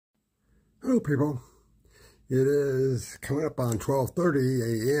Hello people, it is coming up on 12:30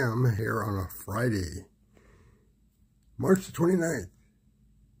 a.m. here on a Friday, March the 29th,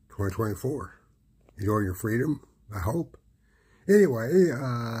 2024. Enjoy your freedom, I hope. Anyway,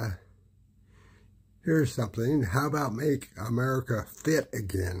 here's something. How about make America fit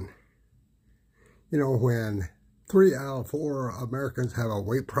again? You know, when 3 out of 4 Americans have a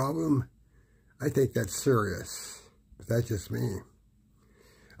weight problem, I think that's serious, but that's just me.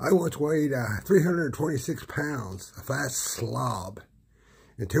 I once weighed 326 pounds, a fat slob.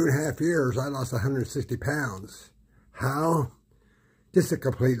 In 2.5 years, I lost 160 pounds. How? Just a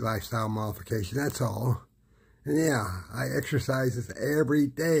complete lifestyle modification, that's all. And yeah, I exercise every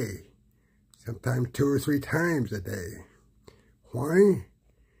day, sometimes 2 or 3 times a day. Why?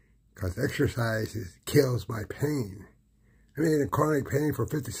 Because exercise kills my pain. I've been in chronic pain for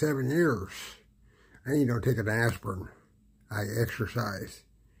 57 years. I ain't don't take an aspirin. I exercise.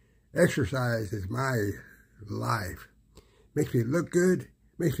 Exercise is my life. Makes me look good,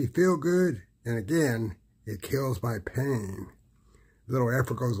 makes me feel good, and again, it kills my pain. A little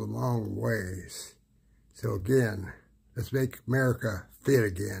effort goes a long ways. So again, let's make America fit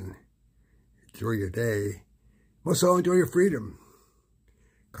again. Enjoy your day. Most of all, enjoy your freedom.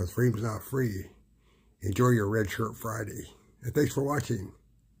 Because freedom's not free. Enjoy your Red Shirt Friday. And thanks for watching.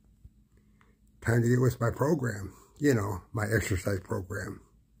 Time to get with my program. You know, my exercise program.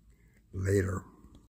 Later.